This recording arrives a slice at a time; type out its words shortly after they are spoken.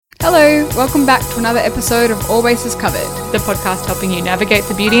Hello, welcome back to another episode of All Bases Covered. The podcast helping you navigate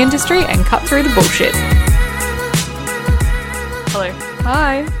the beauty industry and cut through the bullshit. Hello.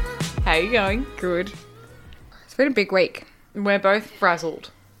 Hi. How are you going? Good. It's been a big week. We're both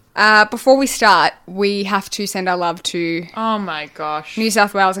frazzled. Before we start, we have to send our love to Oh my gosh. New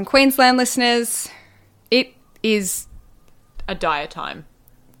South Wales and Queensland listeners. It is A dire time.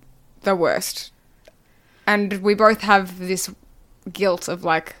 the worst. And we both have this guilt of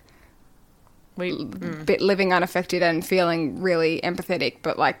like bit living unaffected and feeling really empathetic,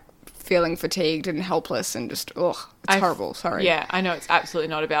 but like feeling fatigued and helpless and just, it's horrible. Sorry. Yeah, I know it's absolutely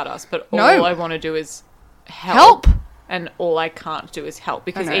not about us, but No. all I want to do is help. And all I can't do is help.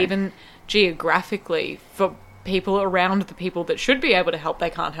 Because know. even geographically, for people around the people that should be able to help, they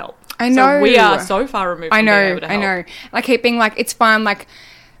can't help. I know. So we are so far removed from being able to help. I know. And I keep being like, it's fine, like,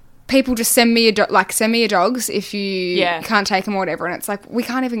 people just send me your dogs if you can't take them or whatever, and it's like we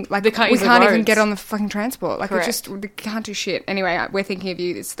can't even even get on the fucking transport. Like we can't do shit. Anyway, we're thinking of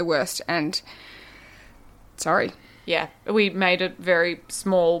you. It's the worst, and sorry. Yeah, we made a very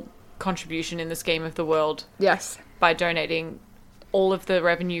small contribution in the scheme of the world. Yes, by donating all of the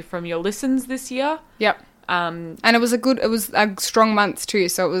revenue from your listens this year. Yep. And it was a strong month too,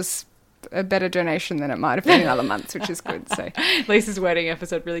 so it was a better donation than it might have been in other months, which is good. So Lisa's wedding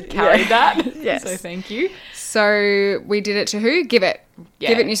episode really carried that. Yes. So thank you. So we did it to who? Give it. Yeah.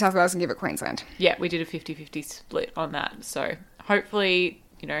 Give it New South Wales and give it Queensland. Yeah, we did a 50-50 split on that. So hopefully,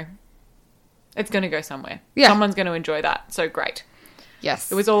 it's going to go somewhere. Yeah. Someone's going to enjoy that. So great.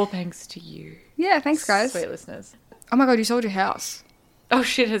 Yes. It was all thanks to you. Yeah, thanks guys. Sweet listeners. Oh my God, you sold your house. Oh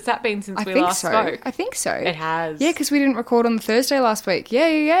shit, has that been since we last spoke? I think so. It has. Yeah, because we didn't record on the Thursday last week.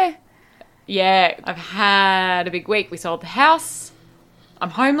 Yeah. Yeah, I've had a big week. We sold the house.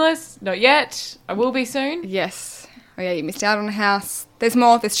 I'm homeless. Not yet. I will be soon. Yes. Oh, yeah, you missed out on a house. There's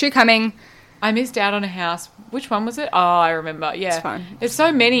more. There's two coming. I missed out on a house. Which one was it? Oh, I remember. Yeah. It's fine. There's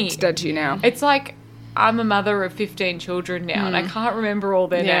so many. It's dead to you now. It's like I'm a mother of 15 children now, and I can't remember all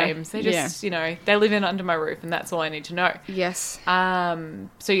their names. They just, they live in under my roof, and that's all I need to know. Yes.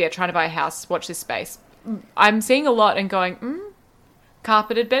 So, yeah, trying to buy a house. Watch this space. I'm seeing a lot and going,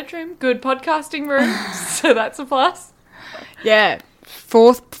 carpeted bedroom, good podcasting room. So that's a plus. Yeah.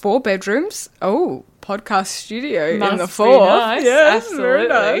 Four bedrooms. Oh, podcast studio in the Must fourth. be nice. Yes,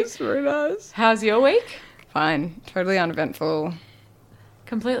 Absolutely. Very nice. How's your week? Fine. Totally uneventful.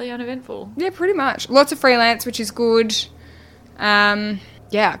 Completely uneventful. Yeah, pretty much. Lots of freelance, which is good.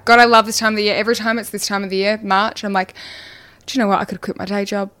 Yeah. God, I love this time of the year. Every time it's this time of the year, March, I'm like, do you know what? I could quit my day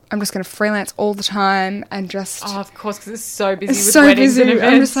job. I'm just going to freelance all the time and just... Oh, of course, because it's so busy It's with so weddings busy. and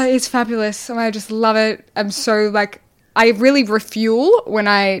events. I'm just like, it's fabulous. And I just love it. I'm so like, I really refuel when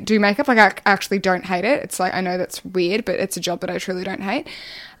I do makeup. Like I actually don't hate it. It's like, I know that's weird, but it's a job that I truly don't hate.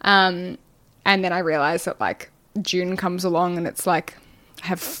 And then I realize that like June comes along and it's like, I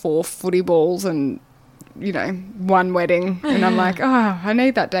have 4 footy balls and, 1 wedding. And I'm like, I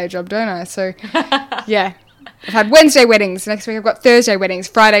need that day job, don't I? So yeah. I've had Wednesday weddings. Next week I've got Thursday weddings,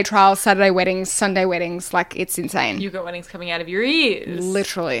 Friday trials, Saturday weddings, Sunday weddings. Like, it's insane. You've got weddings coming out of your ears.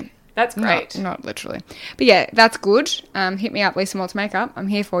 Literally. That's great. Not literally. But yeah, that's good. Hit me up, Lisa Maltz Makeup. I'm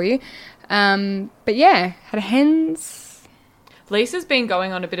here for you. But yeah, had a hens. Lisa's been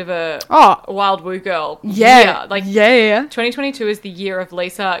going on a bit of a wild woo girl. Yeah. year. 2022 is the year of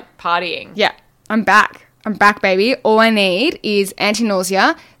Lisa partying. Yeah. I'm back. I'm back, baby. All I need is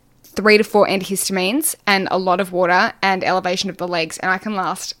anti-nausea, 3 to 4 antihistamines, and a lot of water and elevation of the legs. And I can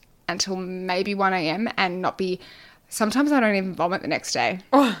last until maybe 1 a.m. and not be... Sometimes I don't even vomit the next day.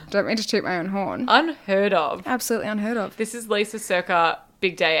 Don't mean to toot my own horn. Unheard of. Absolutely unheard of. This is Lisa circa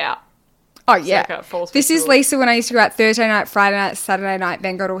big day out. Oh, yeah. Circa Falls This is Festival. Lisa when I used to go out Thursday night, Friday night, Saturday night,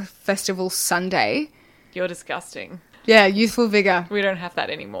 then go to a festival Sunday. You're disgusting. Yeah, youthful vigour. We don't have that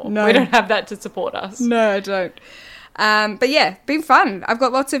anymore. No. We don't have that to support us. No, I don't. But yeah, been fun. I've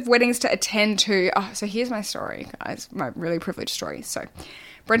got lots of weddings to attend to. Oh, so here's my story, guys. My really privileged story. So,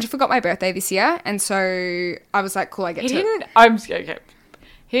 Brenda forgot my birthday this year, and so I was like, cool, I get to...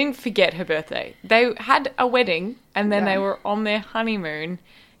 He didn't forget her birthday. They had a wedding, and then they were on their honeymoon.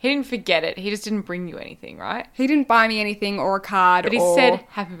 He didn't forget it. He just didn't bring you anything, right? He didn't buy me anything or a card. But he said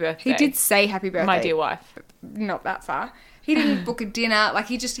happy birthday. He did say happy birthday. My dear wife. Not that far. He didn't book a dinner. Like,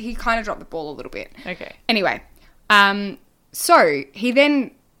 he kind of dropped the ball a little bit. Okay. Anyway, so he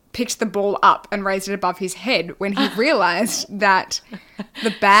then picked the ball up and raised it above his head when he realised that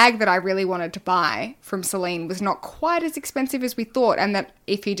the bag that I really wanted to buy from Celine was not quite as expensive as we thought, and that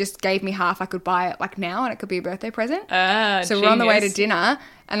if he just gave me half, I could buy it like now and it could be a birthday present. So we're on the way to dinner,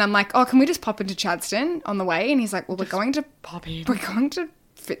 and I'm like, oh, can we just pop into Chadstone on the way? And he's like, well, we're going to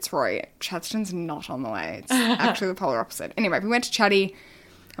Fitzroy. Chadstone's not on the way. It's actually the polar opposite. Anyway, we went to Chaddy.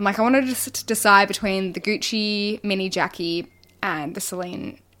 I'm like, I wanted to decide between the Gucci Mini Jackie and the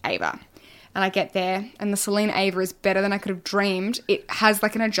Celine Ava. And I get there, and the Celine Ava is better than I could have dreamed. It has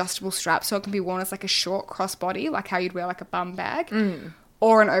like an adjustable strap, so it can be worn as like a short crossbody, like how you'd wear like a bum bag,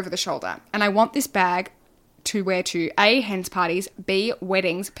 or an over the shoulder. And I want this bag to wear to A, hens parties, B,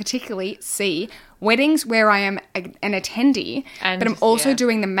 weddings, particularly C, weddings where I am an attendee, but I'm also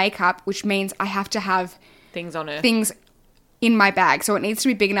doing the makeup, which means I have to have things on it. Things in my bag. So it needs to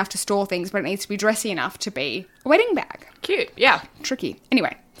be big enough to store things, but it needs to be dressy enough to be a wedding bag. Cute, yeah. Tricky.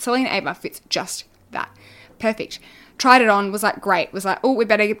 Anyway, Celine Ava fits just that. Perfect. Tried it on, was like, great. Was like, oh, we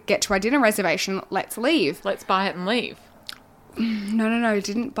better get to our dinner reservation. Let's leave. Let's buy it and leave. No,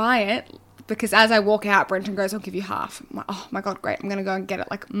 didn't buy it. Because as I walk out, Brenton goes, I'll give you half. I'm like, oh my God, great. I'm going to go and get it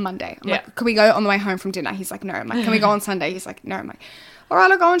like Monday. I'm like, can we go on the way home from dinner? He's like, no. I'm like, can we go on Sunday? He's like, no. I'm like, all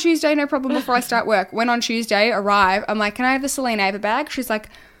right, I'll go on Tuesday, no problem, before I start work. Went on Tuesday, arrive. I'm like, can I have the Celine Ava bag? She's like,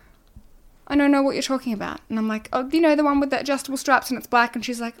 I don't know what you're talking about. And I'm like, oh, you know, the one with the adjustable straps and it's black. And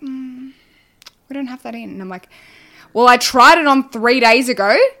she's like, we don't have that in. And I'm like, well, I tried it on 3 days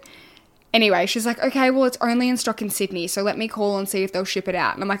ago. Anyway, she's like, okay, well, it's only in stock in Sydney, so let me call and see if they'll ship it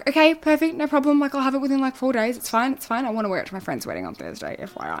out. And I'm like, okay, perfect, no problem. Like, I'll have it within like 4 days. It's fine. I want to wear it to my friend's wedding on Thursday,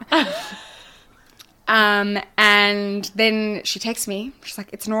 FYI. And then she texts me. She's like,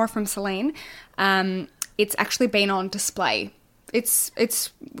 it's Nora from Celine. It's actually been on display. It's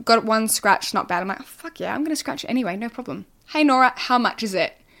got one scratch, not bad. I'm like, oh, fuck yeah, I'm going to scratch it anyway, no problem. Hey, Nora, how much is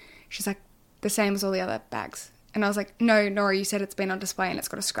it? She's like, the same as all the other bags. And I was like, no, Nora, you said it's been on display and it's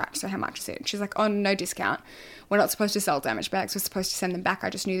got a scratch, so how much is it? And she's like, oh, no discount. We're not supposed to sell damaged bags. We're supposed to send them back. I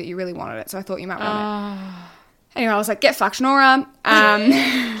just knew that you really wanted it, so I thought you might want it. Anyway, I was like, get fucked, Nora.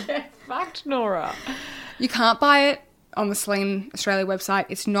 Get fucked, Nora. You can't buy it on the Celine Australia website.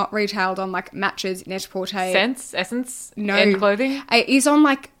 It's not retailed on, like, Matches, Net-a-Porter. Essence? No. End Clothing? It is on,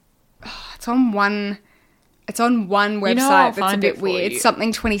 like, it's on one website that's a bit weird.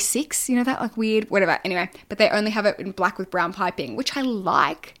 Something 26, you know, that, like, weird, whatever. Anyway, but they only have it in black with brown piping, which I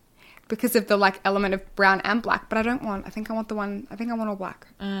like because of the, like, element of brown and black, but I think I want all black.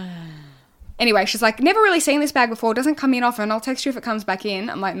 Anyway, she's like, never really seen this bag before. Doesn't come in often. I'll text you if it comes back in.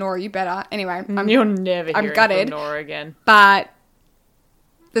 I'm like, Nora, you better. Anyway, you're never I'm hearing gutted, from Nora again. But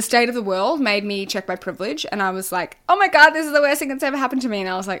the state of the world made me check my privilege, and I was like, oh my God, this is the worst thing that's ever happened to me. And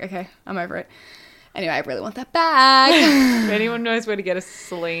I was like, okay, I'm over it. Anyway, I really want that bag. If anyone knows where to get a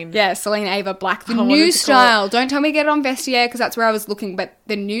Celine. Yeah, Celine Ava Black. The new style. Don't tell me to get it on Vestiaire because that's where I was looking. But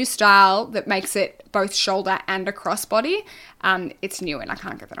the new style that makes it both shoulder and a crossbody, it's new and I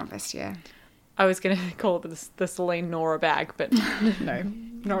can't get that on Vestiaire. I was going to call it the Celine Nora bag, but no.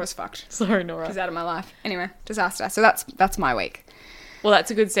 Nora's fucked. Sorry, Nora. She's out of my life. Anyway, disaster. So that's my week. Well,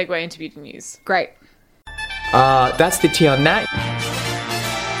 that's a good segue into beauty news. Great. That's the tea on that.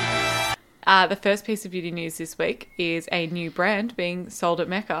 The first piece of beauty news this week is a new brand being sold at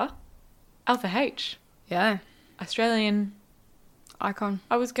Mecca, Alpha H. Yeah. Australian icon.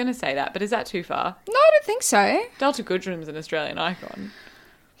 I was going to say that, but is that too far? No, I don't think so. Delta Goodrum's an Australian icon.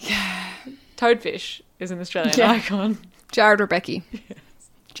 Yeah. Toadfish is an Australian icon. Jared Rebecki. Yes.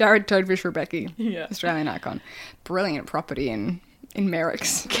 Jared Toadfish Rebecki. Yeah. Australian icon. Brilliant property in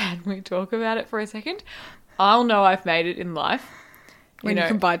Merricks. Can we talk about it for a second? I'll know I've made it in life. When you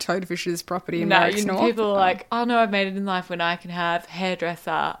can buy Toadfish's property in Merricks North. People are like, I'll know I've made it in life when I can have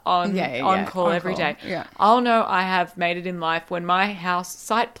hairdresser on call every day. Yeah. I'll know I have made it in life when my house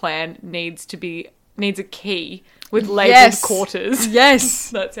site plan needs a key with labelled quarters. Yes.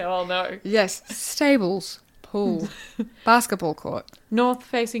 That's how I'll know. Yes. Stables. Pool. Basketball court.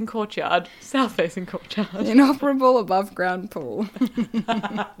 North-facing courtyard. South-facing courtyard. Inoperable above-ground pool.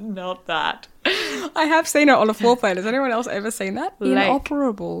 Not that. I have seen it on a floor plan. Has anyone else ever seen that? Lake.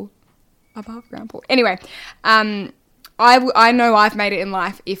 Inoperable above-ground pool. Anyway, I know I've made it in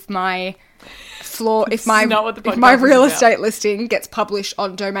life if my my real estate listing gets published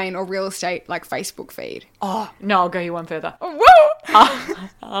on Domain or real estate like Facebook feed. Oh, no, I'll go you one further. Whoa!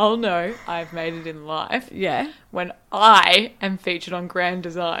 I'll know I've made it in life. Yeah. When I am featured on Grand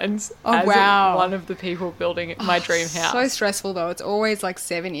Designs as one of the people building my dream house. So stressful though. It's always like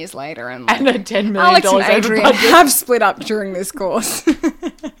 7 years later and a $10 million Alex and Adrian over budget. have split up during this course.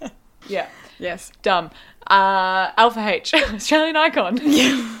 Yeah. Yes. Dumb. Alpha H, Australian icon.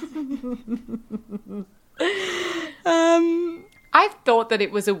 I thought that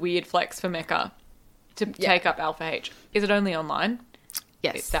it was a weird flex for Mecca to take up Alpha H. Is it only online?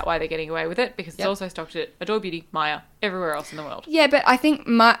 Yes. Is that why they're getting away with it? Because it's also stocked at Adore Beauty, Maya, everywhere else in the world. Yeah, but I think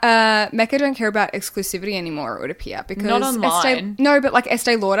Mecca don't care about exclusivity anymore, it would appear. Because Not online. But like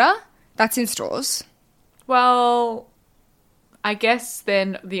Estee Lauder, that's in stores. Well, I guess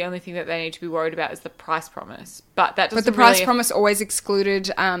then the only thing that they need to be worried about is the price promise. But that doesn't But the price really... promise always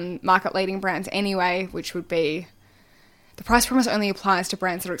excluded market-leading brands anyway, which would be... The price promise only applies to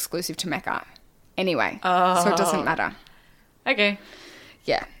brands that are exclusive to Mecca anyway. So it doesn't matter. Okay.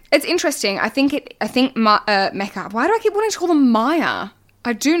 Yeah. It's interesting. I think Mecca... Why do I keep wanting to call them Maya?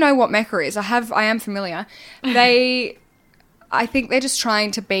 I do know what Mecca is. I am familiar. I think they're just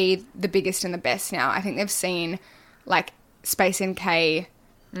trying to be the biggest and the best now. I think they've seen, like, Space NK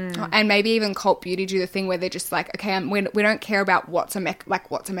and maybe even Cult Beauty do the thing where they're just like, okay, we don't care about what's a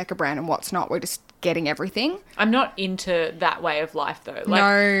Mecca brand and what's not. We're just getting everything. I'm not into that way of life, though. Like,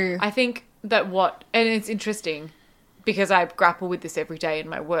 No. I think that and it's interesting because I grapple with this every day in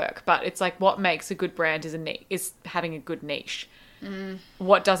my work, but it's like what makes a good brand is having a good niche.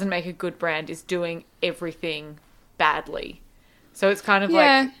 What doesn't make a good brand is doing everything badly. So it's kind of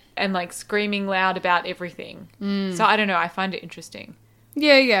like, and like screaming loud about everything. So I don't know. I find it interesting.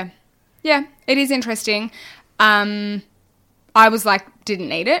 Yeah, it is interesting. I was like, didn't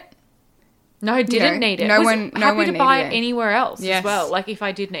need it. No, didn't need it. No Was one happy to buy needed it anywhere else Yes. as well. Like if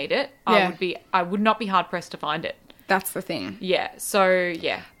I did need it, Yeah. I would not be hard pressed to find it. That's the thing. Yeah. So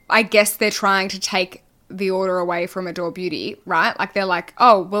yeah. I guess they're trying to take the order away from Adore Beauty, right? Like they're like,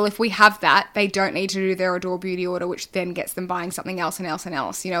 oh, well, if we have that, they don't need to do their Adore Beauty order, which then gets them buying something else and else and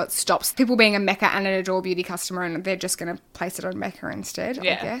else. You know, it stops people being a Mecca and an Adore Beauty customer and they're just going to place it on Mecca instead, I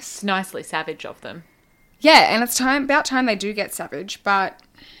Yeah. guess. It's nicely savage of them. Yeah, and it's about time they do get savage, but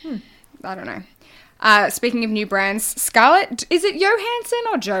I don't know. Speaking of new brands, Scarlett, is it Johansson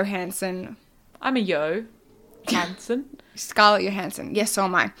or Johansson? I'm a yo. Hansen. Scarlett Johansson. Yes, so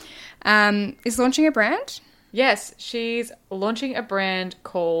am I. Is launching a brand. Yes, she's launching a brand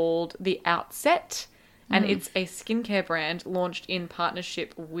called The Outset, and it's a skincare brand launched in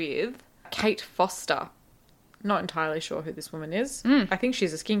partnership with Kate Foster. Not entirely sure who this woman is. I think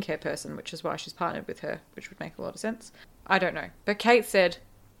she's a skincare person, which is why she's partnered with her, which would make a lot of sense. I don't know. But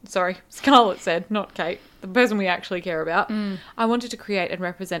Scarlett said, not Kate, the person we actually care about, I wanted to create and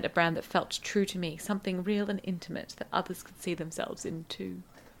represent a brand that felt true to me, something real and intimate that others could see themselves in too.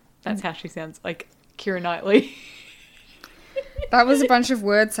 That's how she sounds, like Keira Knightley. That was a bunch of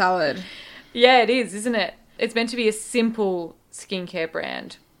word salad. Yeah, it is, isn't it? It's meant to be a simple skincare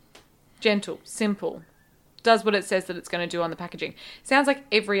brand. Gentle, simple. Does what it says that it's going to do on the packaging. Sounds like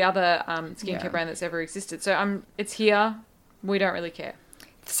every other skincare brand that's ever existed. So it's here. We don't really care.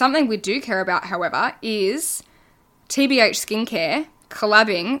 Something we do care about, however, is TBH Skincare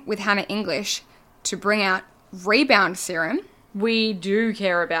collabing with Hannah English to bring out Rebound Serum. We do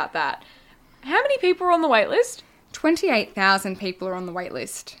care about that. How many people are on the wait list? 28,000 people are on the wait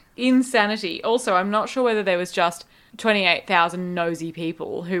list. Insanity. Also, I'm not sure whether there was just 28,000 nosy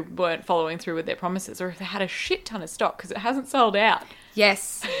people who weren't following through with their promises or if they had a shit ton of stock because it hasn't sold out.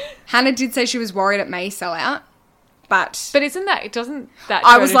 Yes. Hannah did say she was worried it may sell out, but doesn't that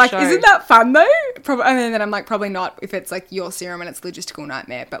I go was to like, show- isn't that fun though? And then I'm like, probably not if it's like your serum and it's logistical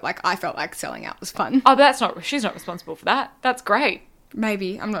nightmare, but like I felt like selling out was fun. Oh, she's not responsible for that. That's great.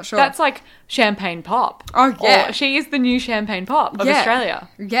 Maybe, I'm not sure. That's like Champagne Pop. Oh, yeah. Or she is the new Champagne Pop of Australia.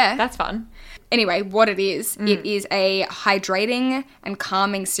 Yeah. That's fun. Anyway, what it is a hydrating and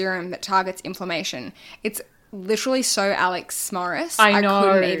calming serum that targets inflammation. It's literally so Alex Morris. I know.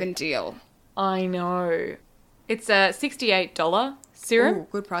 couldn't even deal. I know. It's a $68 serum. Ooh,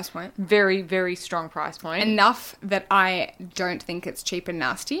 good price point. Very, very strong price point. Enough that I don't think it's cheap and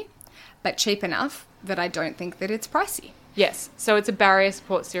nasty, but cheap enough that I don't think that it's pricey. Yes. So it's a barrier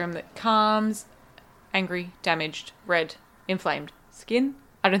support serum that calms angry, damaged, red, inflamed skin.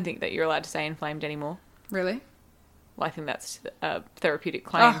 I don't think that you're allowed to say inflamed anymore. Really? Well, I think that's a therapeutic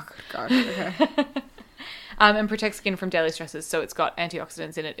claim. Oh, God. Okay. And protects skin from daily stresses. So it's got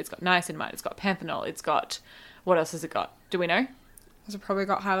antioxidants in it. It's got niacinamide. It's got panthenol. It's got... What else has it got? Do we know? Has it probably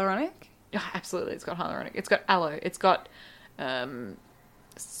got hyaluronic? Oh, absolutely. It's got hyaluronic. It's got aloe. It's got...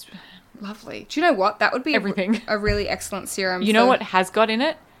 Lovely. Do you know what? That would be Everything. a really excellent serum. You know what has got in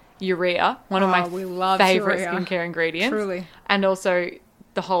it? Urea. One of we my love favourite urea. skincare ingredients. Truly. And also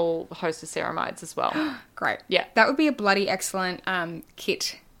the whole host of ceramides as well. Great. Yeah. That would be a bloody excellent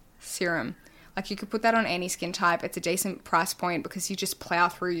kit serum. Like you could put that on any skin type. It's a decent price point because you just plow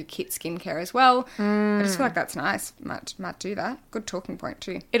through your kit skincare as well. I just feel like that's nice. Might do that. Good talking point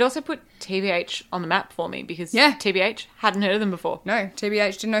too. It also put TBH on the map for me because Yeah. TBH hadn't heard of them before. No,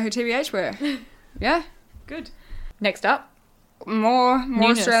 TBH didn't know who TBH were. Yeah. Good. Next up, more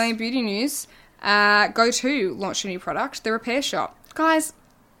Newness. Australian beauty news. Go2 launched a new product, the Repair Shop. Guys,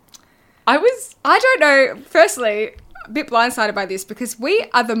 I don't know. Firstly, a bit blindsided by this because we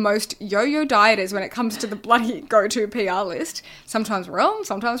are the most yo-yo dieters when it comes to the bloody Go2 PR list. Sometimes we're on,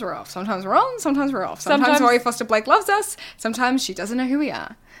 sometimes we're off. Sometimes we're on, sometimes we're off. Sometimes Zoe Foster-Blake loves us. Sometimes she doesn't know who we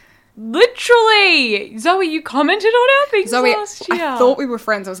are. Literally! Zoe, you commented on our things Zoe, last year. I thought we were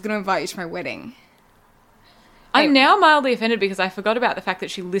friends. I was going to invite you to my wedding. I'm now mildly offended because I forgot about the fact that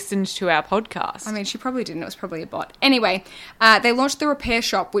she listened to our podcast. I mean, she probably didn't. It was probably a bot. Anyway, they launched the Repair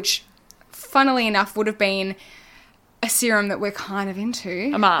Shop, which, funnily enough, would have been a serum that we're kind of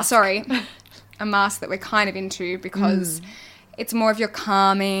into. A mask. Sorry. A mask that we're kind of into because it's more of your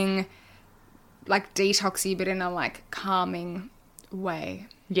calming, like detoxy, but in a like calming way.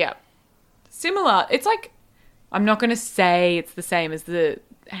 Yeah. Similar. It's like, I'm not going to say it's the same as the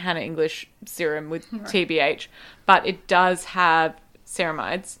Hannah English serum with TBH, but it does have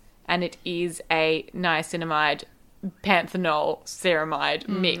ceramides and it is a niacinamide panthenol ceramide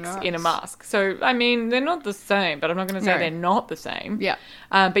mix in a mask. So, I mean, they're not the same, but I'm not going to say they're not the same. Yeah.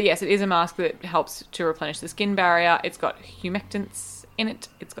 But yes, it is a mask that helps to replenish the skin barrier. It's got humectants in it.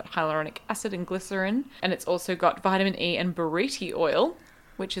 It's got hyaluronic acid and glycerin. And it's also got vitamin E and buriti oil,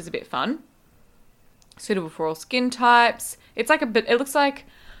 which is a bit fun. Suitable for all skin types. It's like it looks like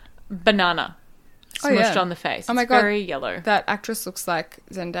banana smushed on the face. Oh my It's God. very yellow. That actress looks like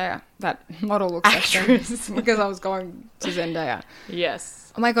Zendaya. That model looks like Zendaya. Because I was going to Zendaya.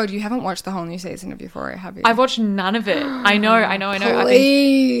 Yes. Oh my God, you haven't watched the whole new season of Euphoria, have you? I've watched none of it. I know.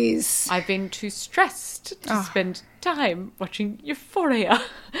 Please. I've been too stressed to spend time watching Euphoria.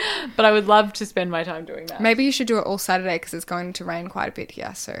 But I would love to spend my time doing that. Maybe you should do it all Saturday because it's going to rain quite a bit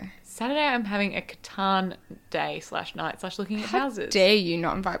here, so... Saturday I'm having a Catan day /night / looking at houses. Dare you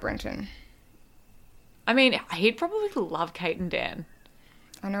not invite Brenton? I mean, he'd probably love Kate and Dan.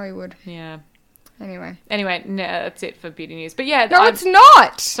 I know he would. Yeah. Anyway, no, that's it for beauty news. But yeah, no, it's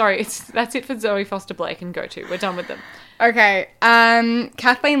not. Sorry, that's it for Zoe Foster-Blake and Go2. We're done with them. Okay,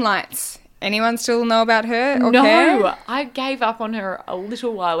 Kathleen Lights. Anyone still know about her? Or No, care? I gave up on her a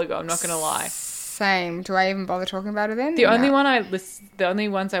little while ago. I'm not going to lie. Same. Do I even bother talking about her then? The only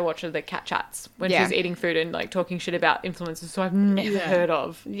ones I watch are the cat chats when Yeah. she's eating food and like talking shit about influencers. So I've never heard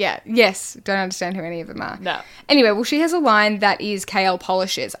of. Yeah. Yes. Don't understand who any of them are. No. Anyway, well, she has a line that is KL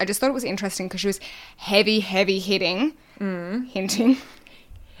polishes. I just thought it was interesting because she was heavy hitting. Hinting.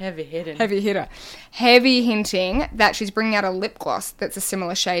 Heavy hidden. Heavy hinting that she's bringing out a lip gloss that's a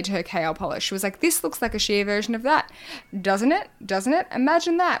similar shade to her KL polish. She was like, this looks like a sheer version of that. Doesn't it?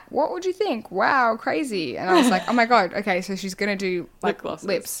 Imagine that. What would you think? Wow, crazy. And I was like, oh my God. Okay, so she's going to do like Lip glosses.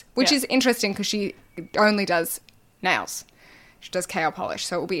 lips, which is interesting because she only does nails. She does KL polish.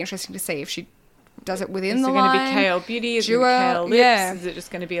 So it will be interesting to see if she does it within Is the it line. going to be KL beauty? Is it duo, KL lips? yeah. Is it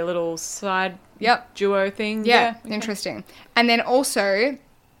just going to be a little side Yep. duo thing? Yeah, okay. interesting. And then also,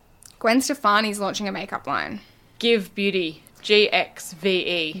 Gwen Stefani's launching a makeup line. Give Beauty.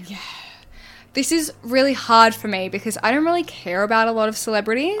 GXVE. This is really hard for me because I don't really care about a lot of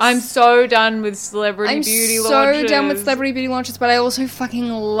celebrities. I'm so done with celebrity beauty launches. so done with celebrity beauty launches, but I also fucking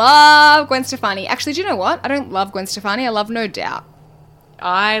love Gwen Stefani. Actually, do you know what? I don't love Gwen Stefani. I love No Doubt.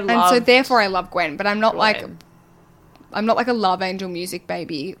 I love And so therefore I love Gwen, but I'm not like Gwen. I'm not like a Love Angel Music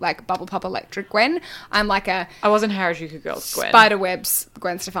Baby, like Bubble Pop Electric Gwen. I'm like a I wasn't Harajuku Girls Gwen. Spiderwebs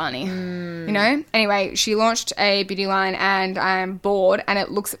Gwen Stefani. You know? Anyway, she launched a beauty line and I'm bored and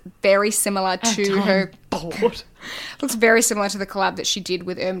it looks very similar to her bored. looks very similar to the collab that she did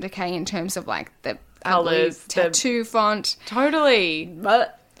with Urban Decay in terms of like the ugly Colours, the- tattoo font. Totally.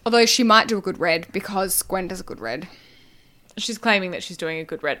 But Although she might do a good red because Gwen does a good red. she's claiming that she's doing a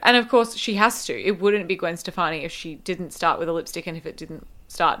good red. And of course she has to. It wouldn't be Gwen Stefani if she didn't start with a lipstick and if it didn't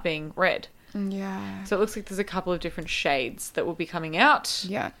start being red. Yeah. So it looks like there's a couple of different shades that will be coming out.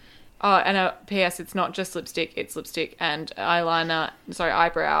 Yeah. Oh, and a PS, it's not just lipstick, it's lipstick and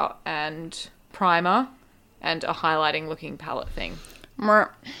eyebrow and primer and a highlighting looking palette thing.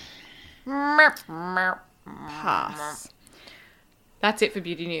 Pass. That's it for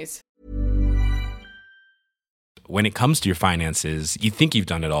beauty news. When it comes to your finances, you think you've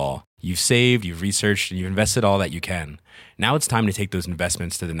done it all. You've saved, you've researched, and you've invested all that you can. Now it's time to take those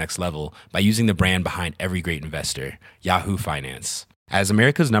investments to the next level by using the brand behind every great investor, Yahoo Finance. As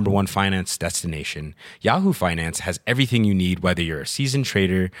America's #1 finance destination, Yahoo Finance has everything you need, whether you're a seasoned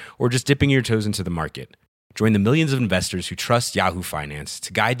trader or just dipping your toes into the market. Join the millions of investors who trust Yahoo Finance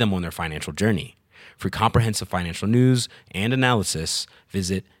to guide them on their financial journey. For comprehensive financial news and analysis,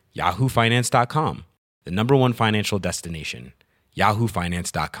 visit yahoofinance.com. The #1 financial destination,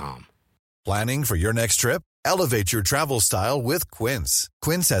 yahoofinance.com. Planning for your next trip? Elevate your travel style with Quince.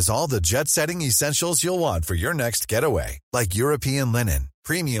 Quince has all the jet-setting essentials you'll want for your next getaway, like European linen,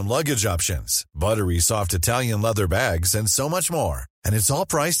 premium luggage options, buttery soft Italian leather bags, and so much more. And it's all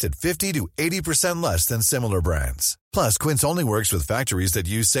priced at 50 to 80% less than similar brands. Plus, Quince only works with factories that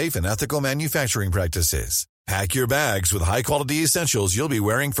use safe and ethical manufacturing practices. Pack your bags with high-quality essentials you'll be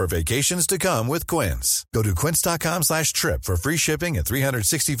wearing for vacations to come with Quince. Go to quince.com/trip for free shipping and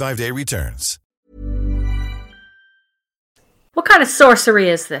 365-day returns. What kind of sorcery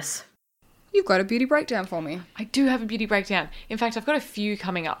is this? You've got a beauty breakdown for me. I do have a beauty breakdown. In fact, I've got a few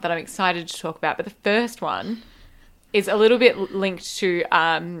coming up that I'm excited to talk about. But the first one is a little bit linked to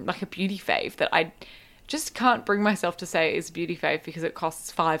like a beauty fave that I just can't bring myself to say is a beauty fave because it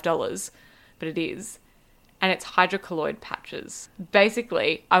costs $5, but it is. And it's hydrocolloid patches.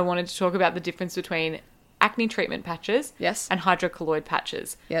 Basically, I wanted to talk about the difference between acne treatment patches Yes. and hydrocolloid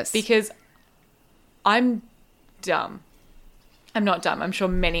patches. Yes. Because I'm dumb. I'm not dumb. I'm sure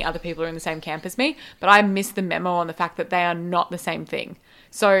many other people are in the same camp as me, but I missed the memo on the fact that they are not the same thing.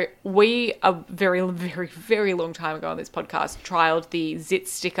 So we, a very, very, very long time ago on this podcast, trialed the Zit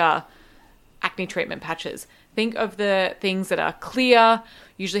Sticker acne treatment patches. Think of the things that are clear,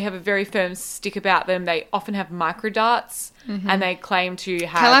 usually have a very firm stick about them. They often have micro darts, and they claim to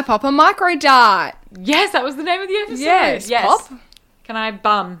have... Can I pop a micro dart? Yes, that was the name of the episode. Yes, pop. Can I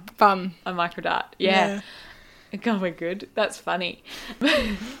bum Bum. a micro dart? Yeah. Oh my good. That's funny.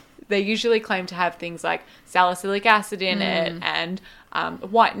 They usually claim to have things like salicylic acid in it and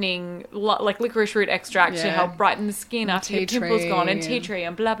whitening, like licorice root extract to help brighten the skin after your pimple's gone, and tea tree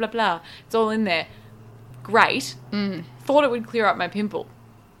and blah, blah, blah. It's all in there. Great. Thought it would clear up my pimple.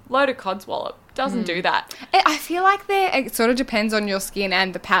 Load of codswallop. Doesn't do that. I feel like it sort of depends on your skin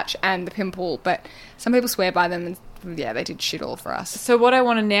and the patch and the pimple, but some people swear by them and yeah, they did shit all for us. So what I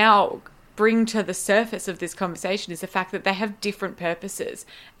want to now bring to the surface of this conversation is the fact that they have different purposes.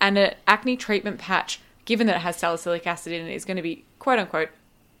 And an acne treatment patch, given that it has salicylic acid in it, is going to be quote-unquote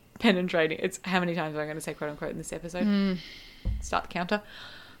penetrating. It's how many times am I going to say quote-unquote in this episode? Start the counter.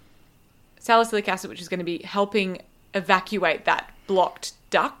 Salicylic acid, which is going to be helping evacuate that blocked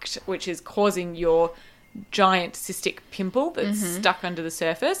duct, which is causing your giant cystic pimple that's stuck under the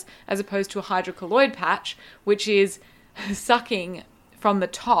surface, as opposed to a hydrocolloid patch, which is sucking from the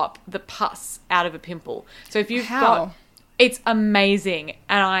top the pus out of a pimple. So if you've got... It's amazing,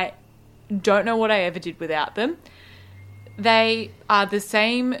 and I don't know what I ever did without them. They are the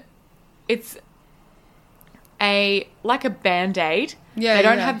same... It's like a Band-Aid. Yeah, they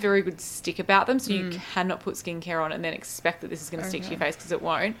don't have very good stick about them, so you cannot put skincare on and then expect that this is going to stick to your face, because it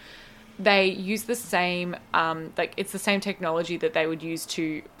won't. They use the same, it's the same technology that they would use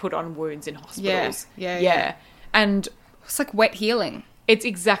to put on wounds in hospitals. Yeah. And It's like wet healing. it's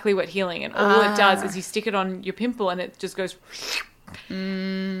exactly wet healing, and all it does is you stick it on your pimple and it just goes...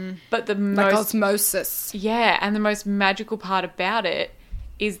 But the Like most... osmosis. Yeah, and the most magical part about it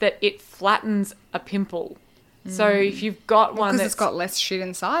is that it flattens a pimple. So if you've got one Because that's... it's got less shit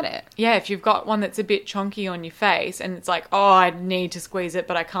inside it. Yeah, if you've got one that's a bit chonky on your face and it's like, oh, I need to squeeze it,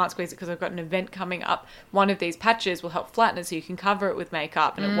 but I can't squeeze it because I've got an event coming up, one of these patches will help flatten it so you can cover it with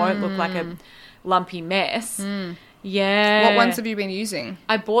makeup and it won't look like a lumpy mess. Yeah. What ones have you been using?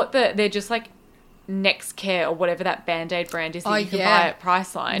 I bought they're just like Nextcare or whatever that Band-Aid brand is that you can buy at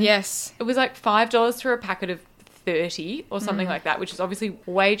Priceline. Yes. It was like $5 for a packet of 30 or something like that, which is obviously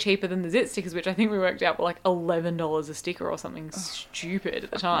way cheaper than the Zit stickers, which I think we worked out were like $11 a sticker or something stupid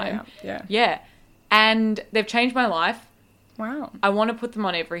at the time. Yeah. And they've changed my life. Wow. I want to put them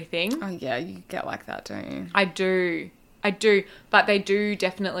on everything. Oh, yeah, you get like that, don't you? I do. But they do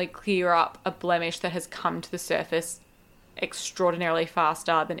definitely clear up a blemish that has come to the surface extraordinarily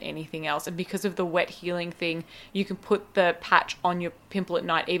faster than anything else. And because of the wet healing thing, you can put the patch on your pimple at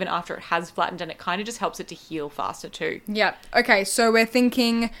night even after it has flattened, and it kind of just helps it to heal faster too. Yeah. Okay, so we're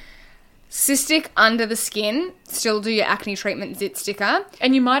thinking cystic under the skin, still do your acne treatment Zit sticker.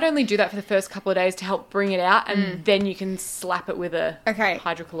 And you might only do that for the first couple of days to help bring it out, and then you can slap it with a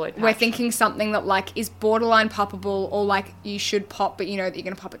hydrocolloid patch. We're thinking something that like is borderline poppable, or like you should pop, but you know that you're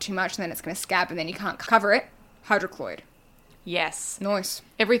going to pop it too much and then it's going to scab and then you can't cover it. Hydrocolloid. Yes. Nice.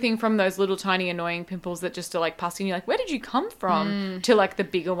 Everything from those little tiny annoying pimples that just are like pussy and you're like, where did you come from? To like the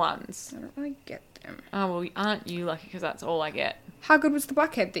bigger ones. I don't really get them. Oh, well, aren't you lucky, because that's all I get. How good was the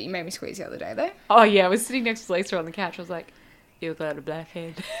blackhead that you made me squeeze the other day, though? Oh, yeah, I was sitting next to Lisa on the couch. I was like, you got a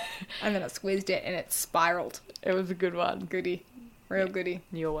blackhead. And then I squeezed it and it spiraled. It was a good one. Goody. Real goody.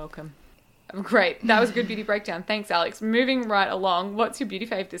 You're welcome. Great. That was a good beauty breakdown. Thanks, Alex. Moving right along, what's your beauty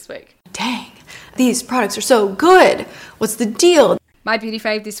fave this week? Dang, these products are so good. What's the deal? My beauty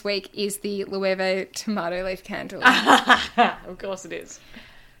fave this week is the Loewe tomato leaf candle. Of course it is.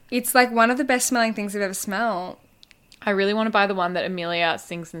 It's like one of the best smelling things I've ever smelled. I really want to buy the one that Amelia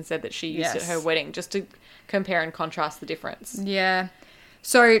Singson said that she used at Yes. her wedding, just to compare and contrast the difference. Yeah.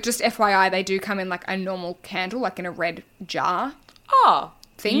 So just FYI, they do come in like a normal candle, like in a red jar Oh,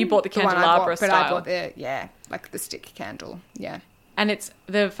 thing. you bought the one I candelabra bought, but style. I bought like the stick candle. Yeah. And it's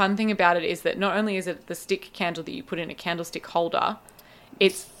the fun thing about it is that not only is it the stick candle that you put in a candlestick holder,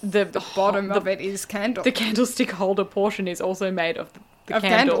 it's the Bottom of it is candle. The candlestick holder portion is also made of the Of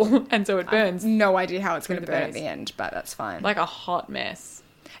candle, candle. and so it burns No idea how it's going to the burn at base. the end, but that's fine. like a hot mess.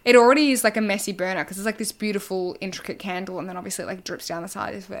 It already is like a messy burner because it's like this beautiful, intricate candle, and then obviously it like drips down the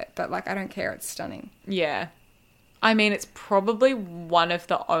side of it. But like, I don't care. It's stunning. Yeah. I mean, it's probably one of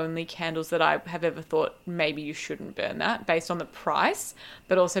the only candles that I have ever thought maybe you shouldn't burn that, based on the price,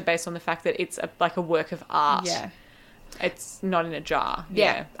 but also based on the fact that it's like a work of art. Yeah. It's not in a jar.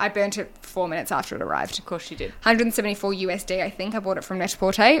 Yeah. I burnt it 4 minutes after it arrived. Of course you did. 174 USD, I think. I bought it from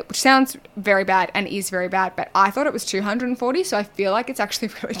Net-a-Porter, which sounds very bad and is very bad, but I thought it was 240, so I feel like it's actually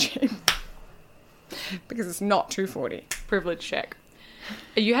really cheap. Because it's not 240. Privilege check.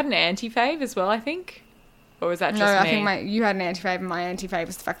 You had an anti-fave as well, I think? Or was that just No, I me? think you had an anti-fave, and my anti-fave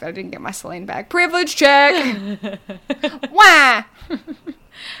was the fact that I didn't get my Celine bag. Privilege check! Wah!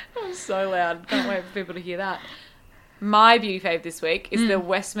 I'm so loud. Can't wait for people to hear that. My beauty fave this week is the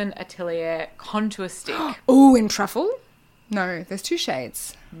Westman Atelier Contour Stick. Ooh, in truffle? No, there's 2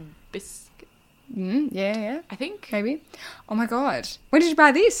 shades. Biscuit, Yeah, I think. maybe. Oh my god. When did you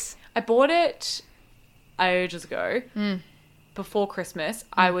buy this? I bought it ages ago. Before Christmas.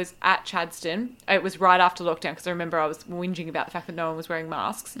 I was at Chadstone. It was right after lockdown because I remember I was whinging about the fact that no one was wearing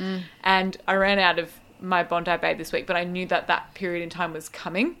masks. And I ran out of my Bondi Bay this week, but I knew that that period in time was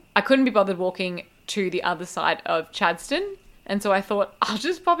coming. I couldn't be bothered walking to the other side of Chadstone. And so I thought, I'll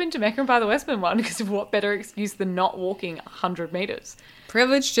just pop into Mecca and buy the Westman one because what better excuse than not walking 100 metres?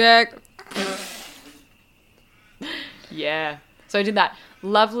 Privilege check. Yeah. So I did that.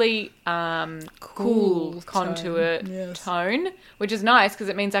 Lovely, cool contour tone, which is nice because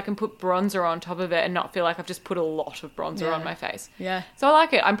it means I can put bronzer on top of it and not feel like I've just put a lot of bronzer on my face. Yeah. So I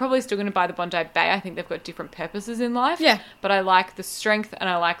like it. I'm probably still going to buy the Bondi Bay. I think they've got different purposes in life. Yeah. But I like the strength and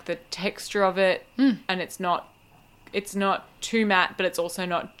I like the texture of it. And it's not too matte, but it's also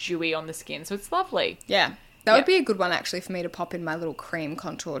not dewy on the skin. So it's lovely. Yeah. That would be a good one, actually, for me to pop in my little cream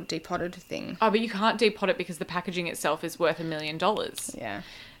contour depotted thing. Oh, but you can't depot it because the packaging itself is worth $1 million. Yeah.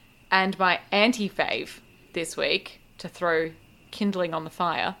 And my anti-fave this week, to throw kindling on the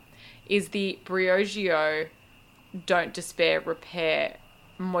fire, is the Briogeo Don't Despair Repair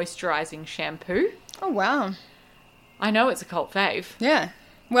Moisturising Shampoo. Oh, wow. I know it's a cult fave. Yeah.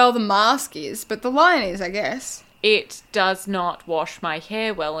 Well, the mask is, but the line is, I guess. It does not wash my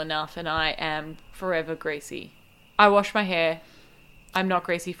hair well enough and I am forever greasy. I wash my hair. I'm not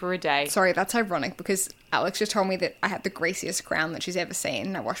greasy for a day. Sorry, that's ironic because Alex just told me that I had the greasiest crown that she's ever seen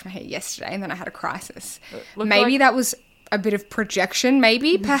and I washed my hair yesterday and then I had a crisis. Looked Maybe like- that was a bit of projection,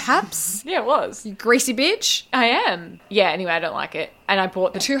 maybe, perhaps. Yeah, it was. You greasy bitch. I am. Yeah, anyway, I don't like it. And I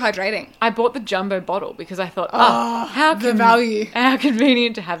bought Too hydrating. the jumbo bottle because I thought, the value. How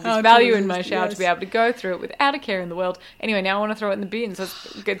convenient to have this value in my yes, shower yes. to be able to go through it without a care in the world. Anyway, now I want to throw it in the bin, so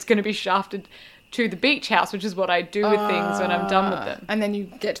it's going to be shafted to the beach house, which is what I do with things when I'm done with them. And then you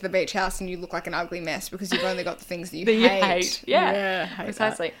get to the beach house and you look like an ugly mess because you've only got the things that you That you hate. hate. Yeah, Yeah, hate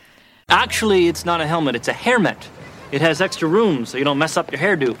precisely. Actually, it's not a helmet, it's a hairnet. It has extra room so you don't mess up your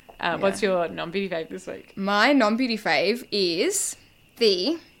hairdo. What's your non-beauty fave this week? My non-beauty fave is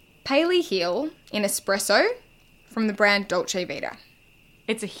the Paley Heel in espresso from the brand Dolce Vita.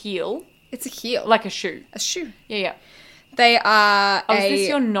 It's a heel, It's a heel. like a shoe. a shoe. Yeah, yeah. They are Oh, is this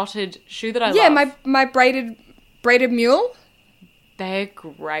your knotted shoe that I Yeah, love? my braided mule. They're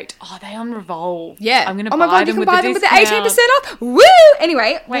great. Oh, they on Revolve. Yeah. I'm going to oh my buy god, them you can with buy the them with the discount. 18% off. Woo!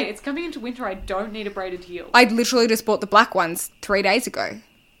 Anyway, Wait, it's coming into winter. I don't need a braided heel. I literally just bought the black ones 3 days ago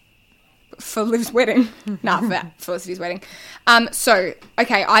for Liv's wedding. for Felicity's wedding. So,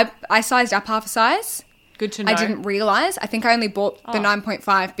 okay, I sized up half a size. Good to know. I didn't realise. I think I only bought the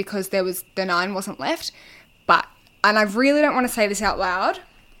 9.5 because the 9 wasn't left. And I really don't want to say this out loud,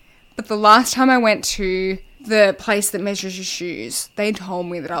 but the last time I went to the place that measures your shoes, they told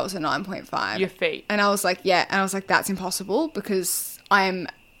me that I was a 9.5. Your feet. And I was like, yeah. And I was like, that's impossible because I am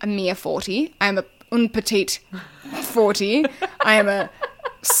a mere 40. I am un petite 40. I am a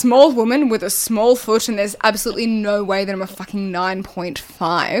small woman with a small foot and there's absolutely no way that I'm a fucking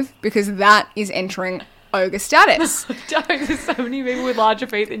 9.5 because that is entering ogre status. There's so many people with larger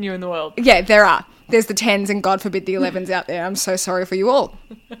feet than you in the world. Yeah, there are. there's the 10s and God forbid the 11s out there. I'm so sorry for you all.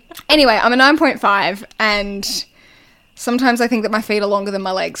 Anyway, I'm a 9.5 and sometimes I think that my feet are longer than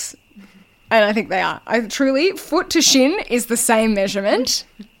my legs. And I think they are. I truly, foot to shin is the same measurement.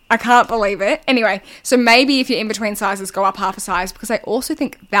 I can't believe it. Anyway, so maybe if you're in between sizes, go up half a size, because I also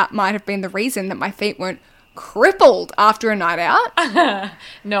think that might have been the reason that my feet weren't crippled after a night out.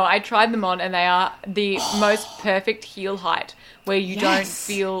 No, I tried them on and they are the most perfect heel height where you don't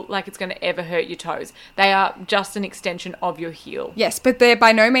feel like it's going to ever hurt your toes. They are just an extension of your heel. Yes, but they're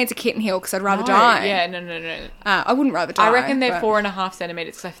by no means a kitten heel because I'd rather die. Yeah, no. I wouldn't rather die. I reckon they're but- 4.5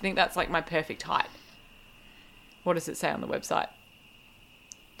 centimetres because I think that's like my perfect height. What does it say on the website?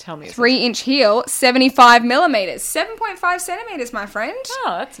 Tell me. 3-inch heel, 75 millimeters, 7.5 centimeters, my friend.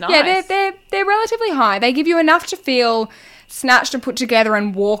 Oh, that's nice. Yeah, they're relatively high. They give you enough to feel snatched and put together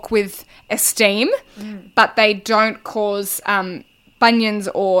and walk with esteem, but they don't cause bunions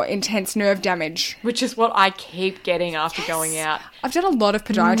or intense nerve damage. Which is what I keep getting after going out. I've done a lot of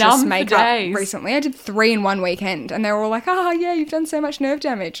Numb podiatrist for makeup days. recently. I did 3 in one weekend, and they were all like, yeah, you've done so much nerve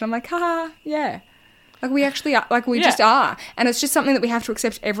damage. And I'm like, yeah. Like, we actually are. Like, we just are. And it's just something that we have to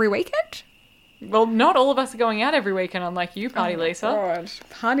accept every weekend. Well, not all of us are going out every weekend, unlike you, Party Lisa. God.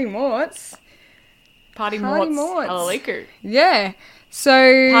 Party Morts. Party Morts. Morts. Halaliku. Yeah.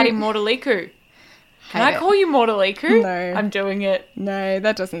 So... Party Mortaliku. Can I call you Mortaliku? No. I'm doing it. No,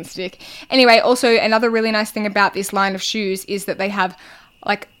 that doesn't stick. Anyway, also, another really nice thing about this line of shoes is that they have,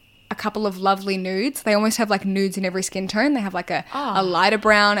 like, a couple of lovely nudes. They almost have, like, nudes in every skin tone. They have, like, a lighter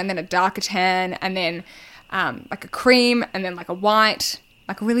brown and then a darker tan and then, like, a cream and then, like, a white.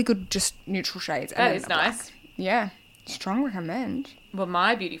 Like, a really good just neutral shades. That is nice. Yeah. Strong recommend. Well,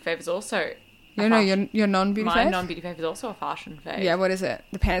 my beauty fave is also... Your non-beauty My fave? non-beauty fave is also a fashion fave. Yeah, what is it?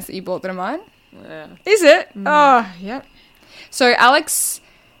 The pants that you bought that are mine? Yeah. Is it? Oh, yep. So, Alex...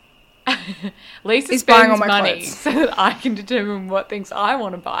 Lisa is buying all spends my money clothes. so that I can determine what things I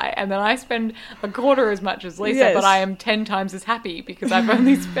want to buy, and then I spend a quarter as much as Lisa, Yes. but I am 10 times as happy because I've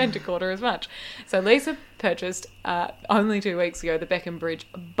only spent a quarter as much. So Lisa purchased only 2 weeks ago the Beckenbridge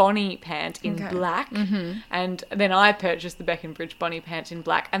Bonnie pant in black, and then I purchased the Beckenbridge Bonnie pant in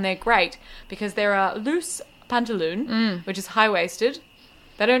black, and they're great because they're a loose pantaloon, which is high-waisted.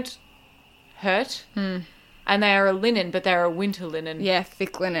 They don't hurt, and they are a linen, but they're a winter linen. Yeah,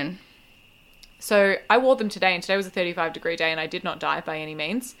 thick linen. So I wore them today, and today was a 35-degree day, and I did not die by any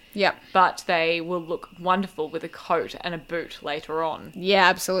means. Yep. But they will look wonderful with a coat and a boot later on. Yeah,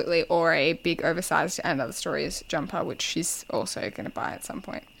 absolutely. Or a big oversized And Other Stories jumper, which she's also going to buy at some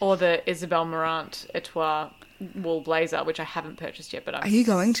point. Or the Isabel Marant Etoile wool blazer, which I haven't purchased yet, but Are you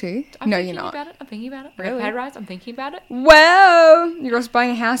going to? No, you're not. I'm thinking about it. Really? Pay rise, I'm thinking about it. Well, you're also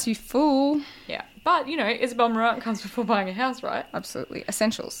buying a house, you fool. Yeah. But, you know, Isabel Marant comes before buying a house, right? Absolutely.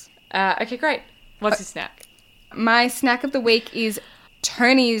 Essentials. Okay, great. What's your snack? My snack of the week is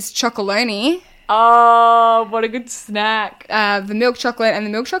Tony's Chocolonely. Oh, what a good snack. The milk chocolate and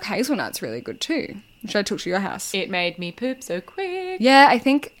the milk choc hazelnut's really good too, which I took to your house. It made me poop so quick. Yeah, I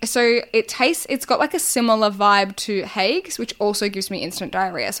think so. It's got like a similar vibe to Haig's, which also gives me instant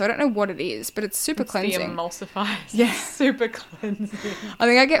diarrhea. So I don't know what it is, but it's super The cleansing. emulsifiers. Yeah. Super cleansing. I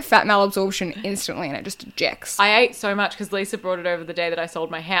think I get fat malabsorption instantly and it just ejects. I ate so much because Lisa brought it over the day that I sold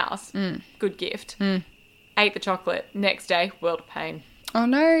my house. Good gift. Ate the chocolate. Next day, world of pain. Oh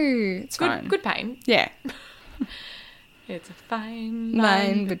no, it's fine. Good pain. Yeah. It's a fine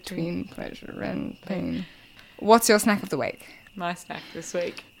Line between pleasure and pain. What's your snack of the week? My snack this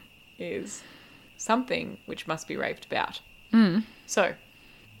week is something which must be raved about. So,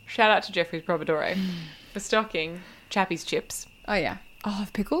 shout out to Jeffrey's Providore for stocking Chappie's chips. Oh yeah. Oh,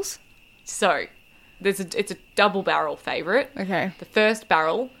 pickles? So, it's a double barrel favourite. Okay. The first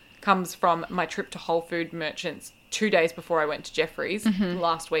barrel comes from my trip to Whole Food Merchants 2 days before I went to Jeffrey's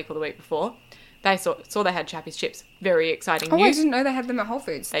last week or the week before. They saw they had Chappie's chips. Very exciting Oh, I news. didn't know they had them at Whole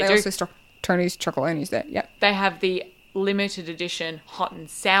Foods. They do. also stock Tony's Chocolonies there. Yep. They have the limited edition hot and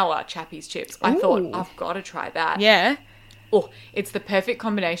sour Chappie's chips. I thought, Ooh. I've got to try that. Yeah. Oh, it's the perfect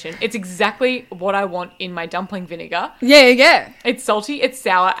combination. It's exactly what I want in my dumpling vinegar. Yeah. It's salty, it's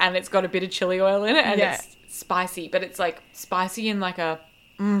sour, and it's got a bit of chili oil in it, and Yeah. it's spicy, but it's like spicy in like a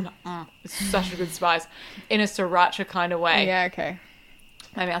it's such a good spice in a sriracha kind of way. Yeah, okay.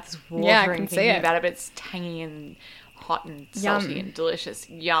 My mouth is Yeah, I watering can see thinking it. about it, but it's tangy and hot and salty Yum. and delicious.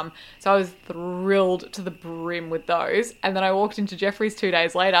 Yum. So I was thrilled to the brim with those. And then I walked into Jeffrey's 2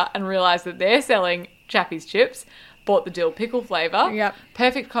 days later and realised that they're selling Chappie's chips. Bought the dill pickle flavour. Yep.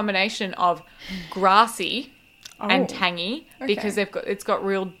 Perfect combination of grassy and Oh, tangy okay. because it's got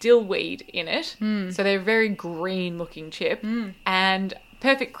real dill weed in it. So they're a very green looking chip. And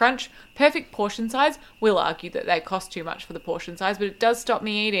perfect crunch, perfect portion size. We'll argue that they cost too much for the portion size, but it does stop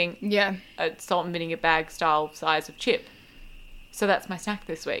me eating a salt and vinegar bag style size of chip. So that's my snack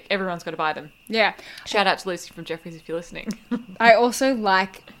this week. Everyone's got to buy them. Yeah. Shout out to Lucy from Jeffries if you're listening. I also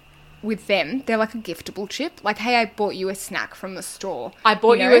like, with them, they're like a giftable chip. Like, hey, I bought you a snack from the store. I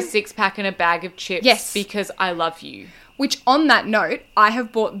bought you a 6-pack and a bag of chips because I love you. Which, on that note, I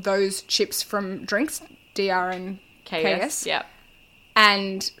have bought those chips from Drinks, DR and KS. Yeah.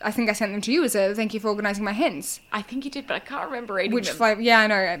 And I think I sent them to you as a thank you for organising my hens. I think you did, but I can't remember eating Which them. flavor? Yeah, I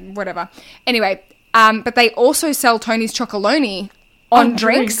know. Whatever. Anyway, but they also sell Tony's Chocolonely on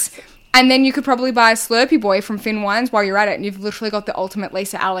Drinks. And then you could probably buy a Slurpee Boy from Finn Wines while you're at it. And you've literally got the ultimate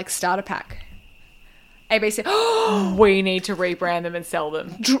Lisa Alex starter pack. ABC. We need to rebrand them and sell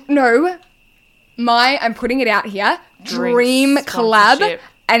them. No. I'm putting it out here. Drinks Dream collab sponsorship.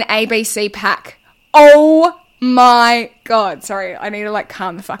 an ABC pack. Oh my God. Sorry, I need to like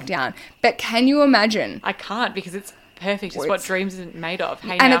calm the fuck down. But can you imagine? I can't because it's perfect. It's what Dreams is made of.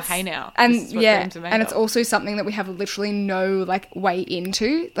 Hey And now, it's- hey now. And This is what yeah, Dreams are made and it's of. also something that we have literally no like way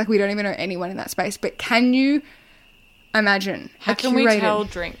into. Like we don't even know anyone in that space. But can you imagine? How a can we curated- tell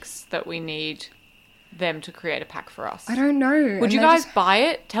Drinks that we need them to create a pack for us? I don't know. Would you guys buy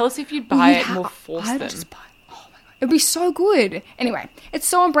it? Tell us if you'd buy it and we'll force I'd them. just buy. Oh my God, it'd be so good. Anyway, it's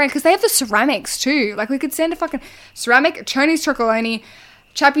so on brand because they have the ceramics too. Like we could send a fucking ceramic, Tony's Chocolonely,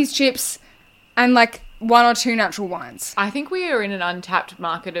 Chappie's chips, and like 1 or 2 natural wines. I think we are in an untapped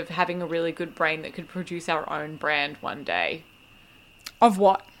market of having a really good brain that could produce our own brand one day. Of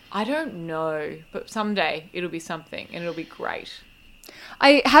what? I don't know, but someday it'll be something and it'll be great.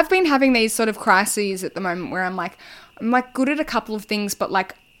 I have been having these sort of crises at the moment where I'm like good at a couple of things, but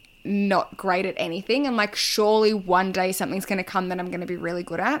like not great at anything. And like, surely one day something's going to come that I'm going to be really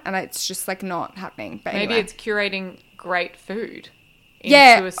good at. And it's just like not happening. But Maybe anyway. it's curating great food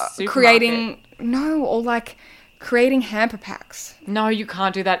into a supermarket. creating hamper packs. No, you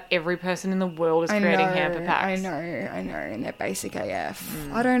can't do that. Every person in the world is creating hamper packs. I know. And they're basic AF.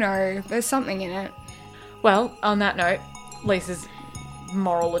 I don't know. There's something in it. Well, on that note, Lisa's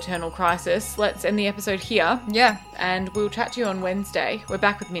moral eternal crisis, let's end the episode here. Yeah. And we'll chat to you on Wednesday. We're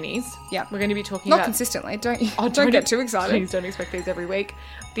back with minis. Yeah. We're going to be talking Not about... consistently. Don't Oh, get too excited. Please don't expect these every week.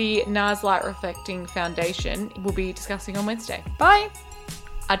 The NARS Light Reflecting Foundation we'll be discussing on Wednesday. Bye.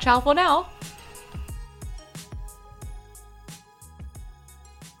 Ciao for now.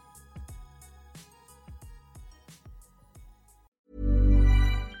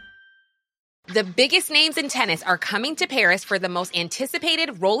 The biggest names in tennis are coming to Paris for the most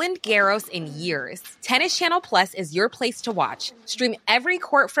anticipated Roland Garros in years. Tennis Channel Plus is your place to watch. Stream every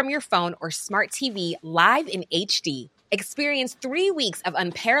court from your phone or smart TV live in HD. Experience 3 weeks of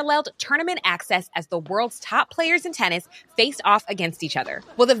unparalleled tournament access as the world's top players in tennis face off against each other.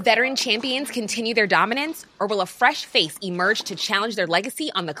 Will the veteran champions continue their dominance, or will a fresh face emerge to challenge their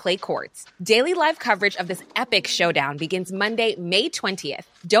legacy on the clay courts? Daily live coverage of this epic showdown begins Monday, May 20th.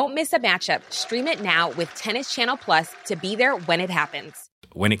 Don't miss a matchup. Stream it now with Tennis Channel Plus to be there when it happens.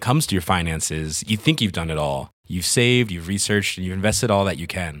 When it comes to your finances, you think you've done it all. You've saved, you've researched, and you've invested all that you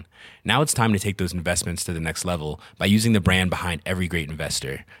can. Now it's time to take those investments to the next level by using the brand behind every great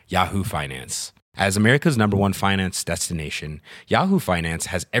investor, Yahoo Finance. As America's #1 finance destination, Yahoo Finance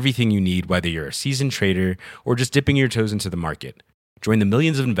has everything you need, whether you're a seasoned trader or just dipping your toes into the market. Join the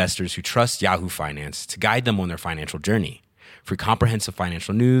millions of investors who trust Yahoo Finance to guide them on their financial journey. For comprehensive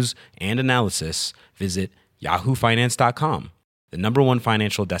financial news and analysis, visit yahoofinance.com, the #1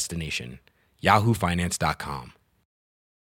 financial destination, yahoofinance.com.